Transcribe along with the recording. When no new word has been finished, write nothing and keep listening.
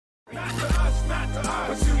not to us.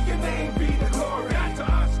 But to your name be the glory. Not to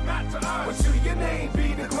us, not to us. But to your name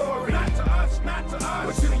be the glory. Not to us, not to us.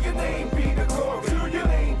 But to your name be the glory. To your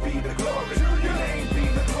name be the glory. To your name be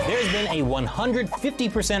the glory. There's been a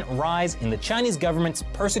 150% rise in the Chinese government's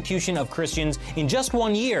persecution of Christians in just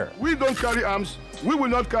 1 year. We don't carry arms. We will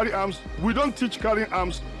not carry arms. We don't teach carrying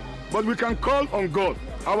arms. But we can call on God.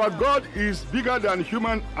 Our God is bigger than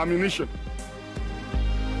human ammunition.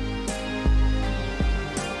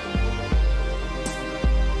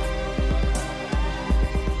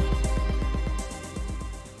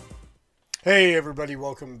 Hey everybody,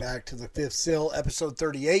 welcome back to The Fifth Seal, episode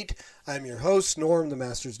 38. I'm your host, Norm, the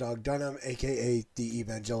Master's Dog Dunham, aka the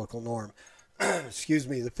Evangelical Norm. Excuse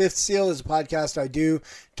me. The Fifth Seal is a podcast I do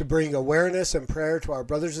to bring awareness and prayer to our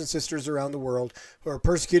brothers and sisters around the world who are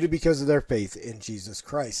persecuted because of their faith in Jesus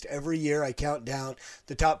Christ. Every year I count down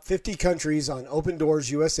the top 50 countries on Open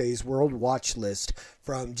Doors USA's World Watch List.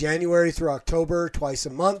 From January through October, twice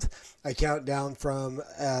a month, I count down from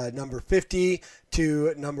number 50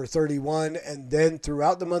 to number 31, and then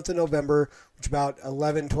throughout the month of November, which about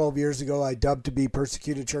 11, 12 years ago I dubbed to be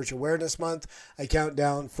Persecuted Church Awareness Month, I count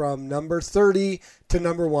down from number 30 to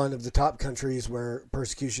number 1 of the top countries where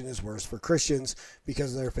persecution is worse for Christians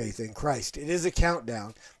because of their faith in Christ. It is a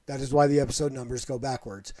countdown. That is why the episode numbers go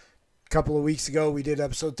backwards. A couple of weeks ago we did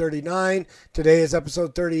episode 39. Today is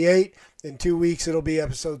episode 38. In 2 weeks it'll be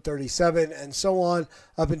episode 37, and so on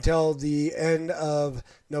up until the end of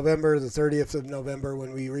November, the 30th of November,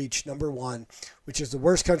 when we reach number 1, which is the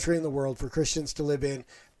worst country in the world for Christians to live in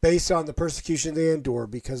based on the persecution they endure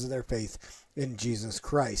because of their faith in Jesus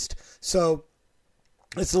Christ. So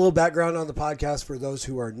it's a little background on the podcast for those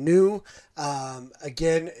who are new.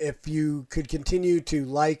 Again, if you could continue to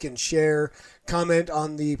like and share, comment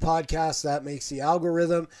on the podcast, that makes the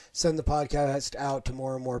algorithm send the podcast out to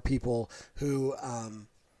more and more people who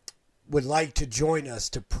would like to join us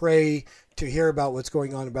to pray, to hear about what's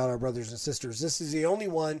going on about our brothers and sisters. This is the only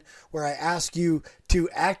one where I ask you to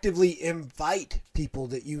actively invite people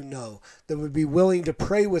that you know that would be willing to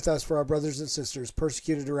pray with us for our brothers and sisters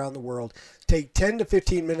persecuted around the world. Take 10 to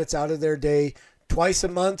 15 minutes out of their day, twice a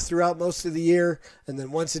month throughout most of the year, and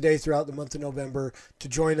then once a day throughout the month of November to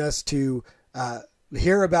join us to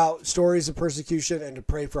hear about stories of persecution and to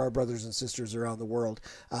pray for our brothers and sisters around the world.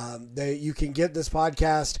 You can get this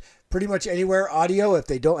podcast pretty much anywhere audio. If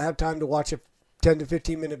they don't have time to watch a 10 to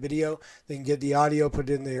 15 minute video, they can get the audio, put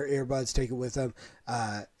it in their earbuds, take it with them.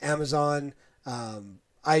 Amazon,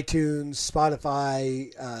 iTunes,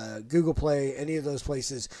 Spotify, Google Play, any of those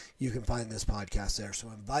places, you can find this podcast there. So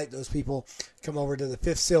invite those people. Come over to the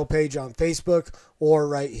Fifth Seal page on Facebook or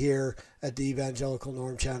right here at the Evangelical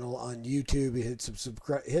Norm channel on YouTube.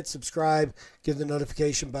 Hit subscribe, give the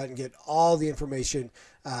notification button, get all the information,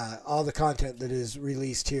 all the content that is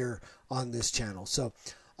released here on this channel. So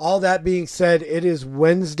all that being said, it is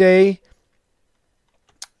Wednesday,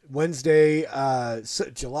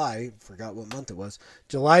 July, forgot what month it was,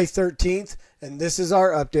 July 13th, and this is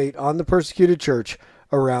our update on the persecuted church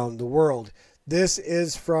around the world. This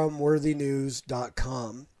is from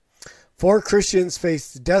worthynews.com. 4 Christians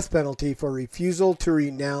face the death penalty for refusal to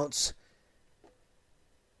renounce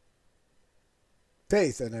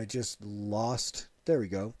faith. And I just lost, there we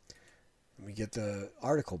go. Let me get the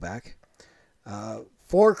article back.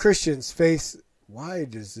 4 Christians face, why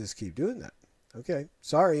does this keep doing that? Okay,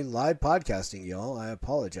 sorry, live podcasting, y'all. I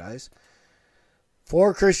apologize.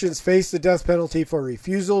 4 Christians face the death penalty for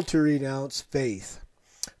refusal to renounce faith.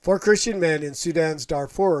 4 Christian men in Sudan's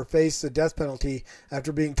Darfur face the death penalty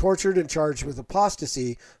after being tortured and charged with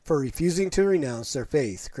apostasy for refusing to renounce their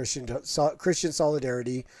faith, Christian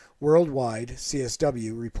Solidarity Worldwide,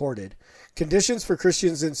 CSW, reported. Conditions for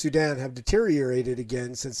Christians in Sudan have deteriorated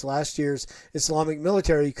again since last year's Islamic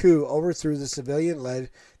military coup overthrew the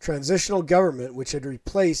civilian-led transitional government which had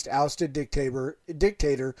replaced ousted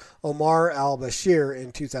dictator Omar al-Bashir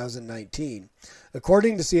in 2019.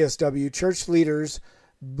 According to CSW, church leaders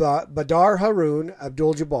Badr Haroun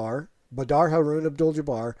Abdul-Jabbar, Mohammed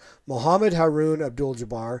Haroun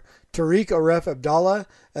Abdul-Jabbar, Tariq Aref Abdallah,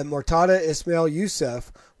 and Murtada Ismail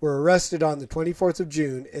Youssef were arrested on the 24th of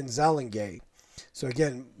June in Zalangay. So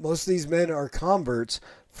again, most of these men are converts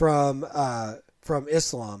from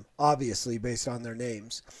Islam, obviously, based on their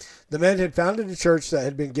names. The men had founded a church that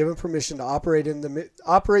had been given permission to operate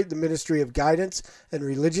the Ministry of Guidance and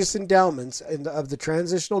Religious Endowments of the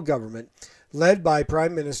transitional government, led by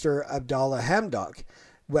Prime Minister Abdallah Hamdok.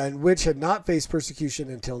 and which had not faced persecution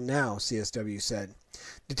until now, CSW said.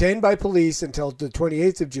 Detained by police until the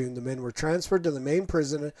 28th of June, the men were transferred to the main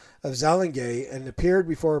prison of Zalangay and appeared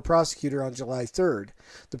before a prosecutor on July 3rd.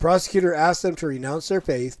 The prosecutor asked them to renounce their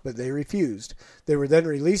faith, but they refused. They were then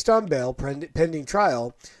released on bail pending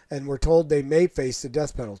trial and were told they may face the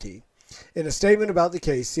death penalty. In a statement about the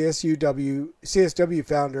case, CSW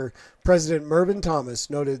founder President Mervyn Thomas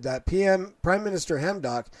noted that Prime Minister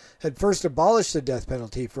Hamdok had first abolished the death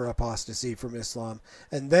penalty for apostasy from Islam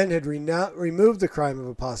and then had removed the crime of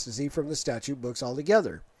apostasy from the statute books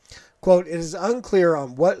altogether. Quote, "It is unclear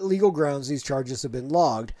on what legal grounds these charges have been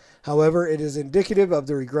logged. However, it is indicative of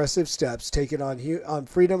the regressive steps taken on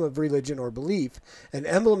freedom of religion or belief and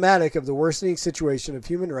emblematic of the worsening situation of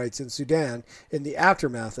human rights in Sudan in the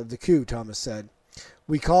aftermath of the coup," Thomas said.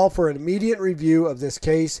 "We call for an immediate review of this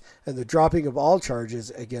case and the dropping of all charges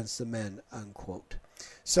against the men," unquote.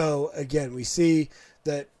 So, again, we see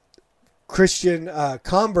that Christian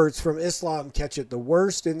converts from Islam catch it the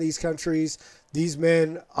worst in these countries. These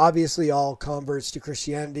men, obviously all converts to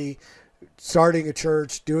Christianity, starting a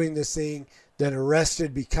church, doing this thing, then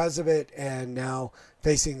arrested because of it, and now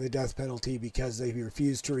facing the death penalty because they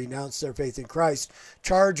refused to renounce their faith in Christ,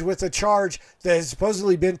 charged with a charge that has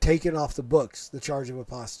supposedly been taken off the books, the charge of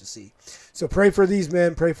apostasy. So pray for these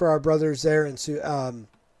men, pray for our brothers there in Sudan,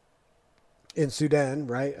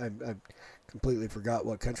 right? I completely forgot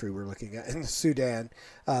what country we're looking at, in Sudan,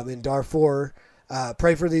 in Darfur.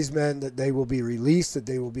 Pray for these men that they will be released, that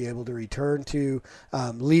they will be able to return to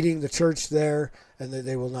leading the church there, and that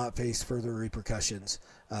they will not face further repercussions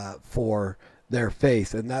for their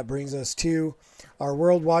faith. And that brings us to our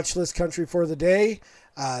World Watch List country for the day,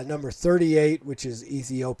 number 38, which is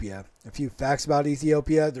Ethiopia. A few facts about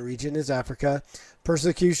Ethiopia. The region is Africa.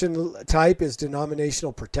 Persecution type is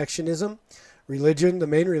denominational protectionism. Religion, the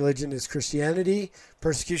main religion is Christianity.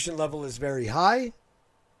 Persecution level is very high.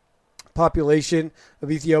 Population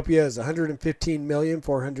of Ethiopia is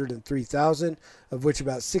 115,403,000, of which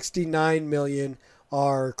about 69 million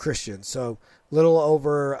are Christian. So little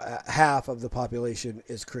over half of the population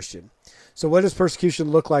is Christian. So what does persecution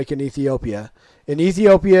look like in Ethiopia? In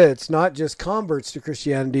Ethiopia, it's not just converts to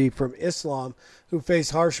Christianity from Islam who face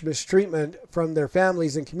harsh mistreatment from their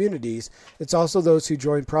families and communities. It's also those who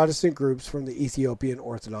join Protestant groups from the Ethiopian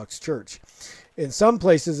Orthodox Church. In some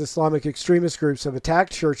places, Islamic extremist groups have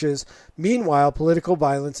attacked churches. Meanwhile, political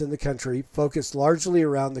violence in the country, focused largely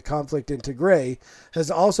around the conflict in Tigray, has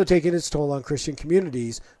also taken its toll on Christian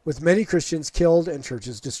communities, with many Christians killed and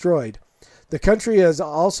churches destroyed. The country has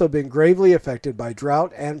also been gravely affected by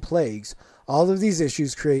drought and plagues. All of these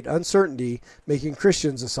issues create uncertainty, making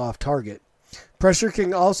Christians a soft target. Pressure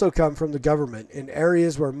can also come from the government. In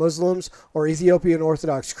areas where Muslims or Ethiopian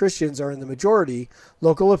Orthodox Christians are in the majority,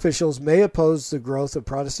 local officials may oppose the growth of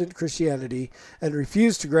Protestant Christianity and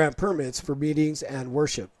refuse to grant permits for meetings and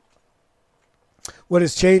worship. What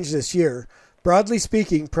has changed this year? Broadly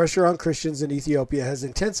speaking, pressure on Christians in Ethiopia has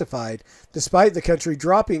intensified, despite the country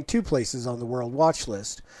dropping 2 places on the World Watch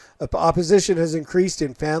List. Opposition has increased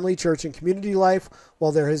in family, church, and community life,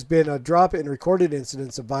 while there has been a drop in recorded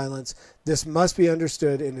incidents of violence. This must be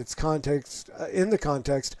understood in its context, in the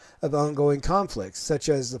context of ongoing conflicts, such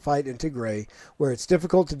as the fight in Tigray, where it's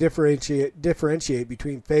difficult to differentiate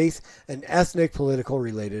between faith and ethnic political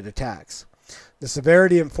related attacks. The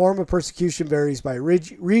severity and form of persecution varies by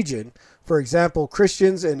region. For example,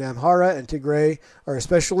 Christians in Amhara and Tigray are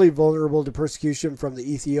especially vulnerable to persecution from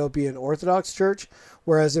the Ethiopian Orthodox Church,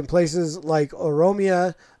 whereas in places like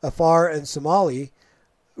Oromia, Afar, and Somali,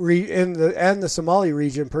 the Somali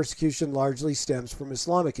region, persecution largely stems from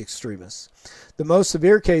Islamic extremists. The most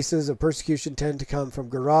severe cases of persecution tend to come from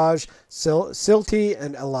Garaj, Silti,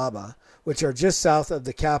 and Alaba, which are just south of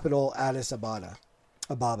the capital Addis Ababa.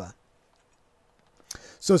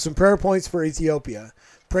 So some prayer points for Ethiopia.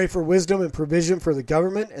 Pray for wisdom and provision for the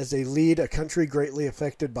government as they lead a country greatly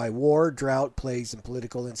affected by war, drought, plagues, and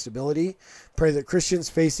political instability. Pray that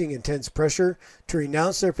Christians facing intense pressure to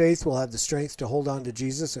renounce their faith will have the strength to hold on to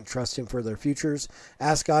Jesus and trust Him for their futures.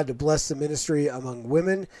 Ask God to bless the ministry among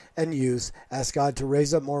women and youth. Ask God to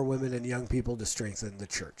raise up more women and young people to strengthen the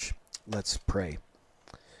church. Let's pray.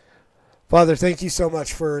 Father, thank you so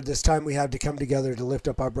much for this time we have to come together to lift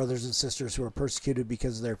up our brothers and sisters who are persecuted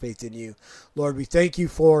because of their faith in you. Lord, we thank you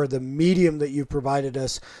for the medium that you've provided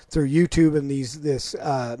us through YouTube and this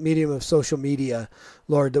medium of social media,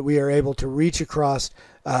 Lord, that we are able to reach across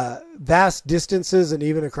vast distances and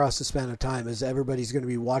even across the span of time, as everybody's going to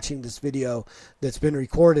be watching this video that's been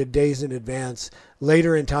recorded days in advance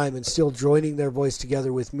later in time and still joining their voice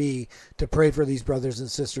together with me to pray for these brothers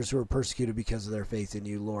and sisters who are persecuted because of their faith in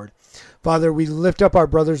you, Lord. Father, we lift up our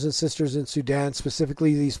brothers and sisters in Sudan,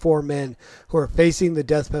 specifically these 4 men who are facing the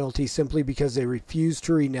death penalty simply because they refuse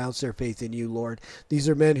to renounce their faith in you, Lord. These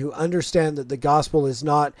are men who understand that the gospel is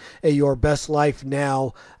not a your best life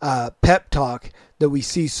now pep talk that we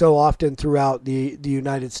see so often throughout the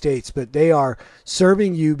United States, but they are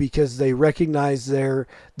serving you because they recognize their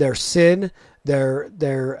sin,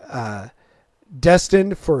 they're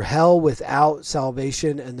destined for hell without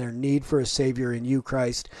salvation, and their need for a Savior in you,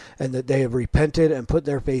 Christ, and that they have repented and put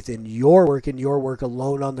their faith in your work and your work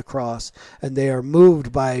alone on the cross, and they are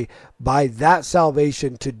moved by that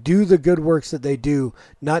salvation to do the good works that they do,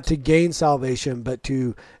 not to gain salvation, but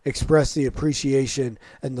to express the appreciation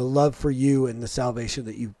and the love for you and the salvation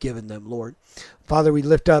that you've given them, Lord. Father, we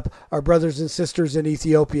lift up our brothers and sisters in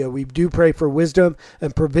Ethiopia. We do pray for wisdom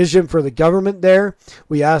and provision for the government there.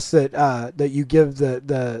 We ask that you give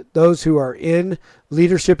those who are in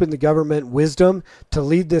leadership in the government wisdom to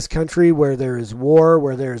lead this country where there is war,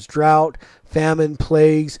 where there is drought, famine,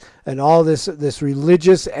 plagues, and all this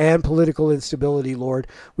religious and political instability, Lord.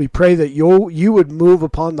 We pray that you would move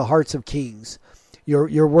upon the hearts of kings.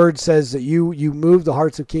 Your word says that you move the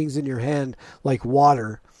hearts of kings in your hand like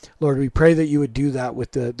water. Lord, we pray that you would do that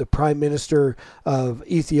with the Prime Minister of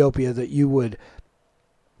Ethiopia, that you would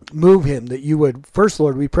move him, that you would, first,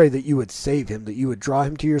 Lord, we pray that you would save him, that you would draw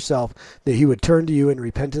him to yourself, that he would turn to you in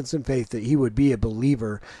repentance and faith, that he would be a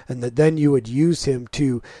believer, and that then you would use him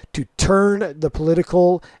to turn the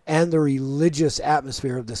political and the religious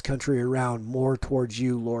atmosphere of this country around more towards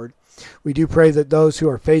you, Lord. We do pray that those who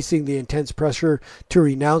are facing the intense pressure to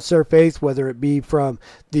renounce their faith, whether it be from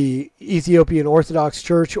the Ethiopian Orthodox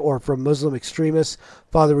Church or from Muslim extremists,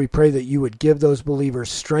 Father, we pray that you would give those believers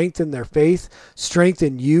strength in their faith, strength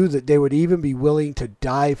in you, that they would even be willing to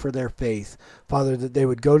die for their faith. Father, that they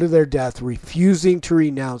would go to their death refusing to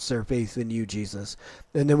renounce their faith in you, Jesus.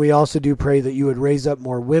 And then we also do pray that you would raise up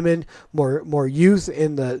more women, more youth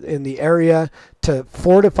in the area to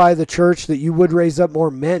fortify the church, that you would raise up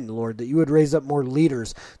more men, Lord, that you would raise up more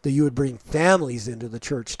leaders, that you would bring families into the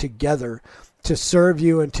church together to serve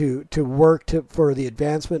you and to work for the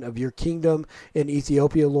advancement of your kingdom in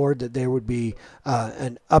Ethiopia, Lord, that there would be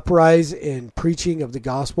an uprise in preaching of the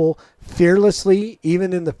gospel fearlessly,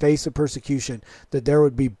 even in the face of persecution, that there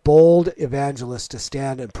would be bold evangelists to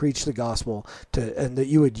stand and preach the gospel, and that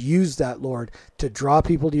you would use that, Lord, to draw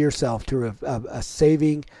people to yourself, to a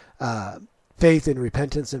saving faith and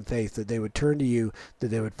repentance and faith, that they would turn to you, that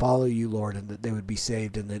they would follow you, Lord, and that they would be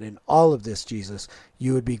saved, and that in all of this, Jesus,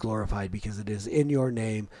 you would be glorified, because it is in your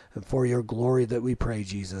name and for your glory that we pray,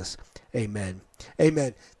 Jesus. Amen.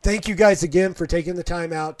 Amen. Thank you guys again for taking the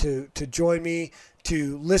time out to join me,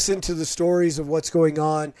 to listen to the stories of what's going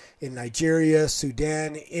on in Nigeria,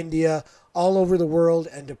 Sudan, India, all over the world,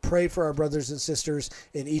 and to pray for our brothers and sisters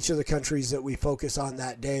in each of the countries that we focus on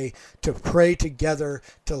that day, to pray together,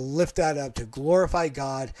 to lift that up, to glorify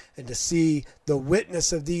God, and to see the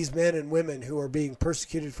witness of these men and women who are being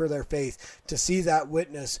persecuted for their faith, to see that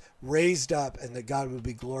witness raised up, and that God would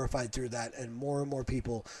be glorified through that, and more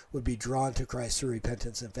people would be drawn to Christ through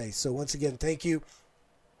repentance and faith. So once again, thank you.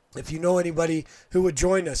 If you know anybody who would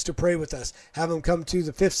join us to pray with us, have them come to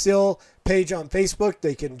the Fifth Seal page on Facebook.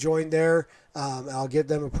 They can join there. I'll get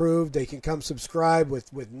them approved. They can come subscribe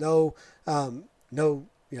with no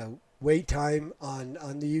wait time on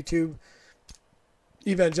the YouTube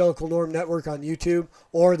Evangelical Norm Network on YouTube,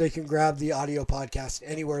 or they can grab the audio podcast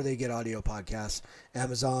anywhere they get audio podcasts: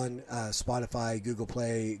 Amazon, Spotify, Google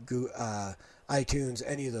Play, iTunes,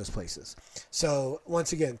 any of those places. So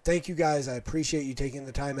once again, thank you guys. I appreciate you taking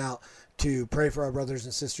the time out to pray for our brothers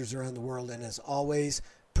and sisters around the world. And as always,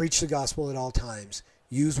 preach the gospel at all times.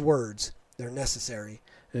 Use words. They're necessary.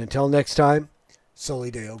 And until next time, Soli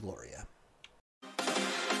Deo Gloria.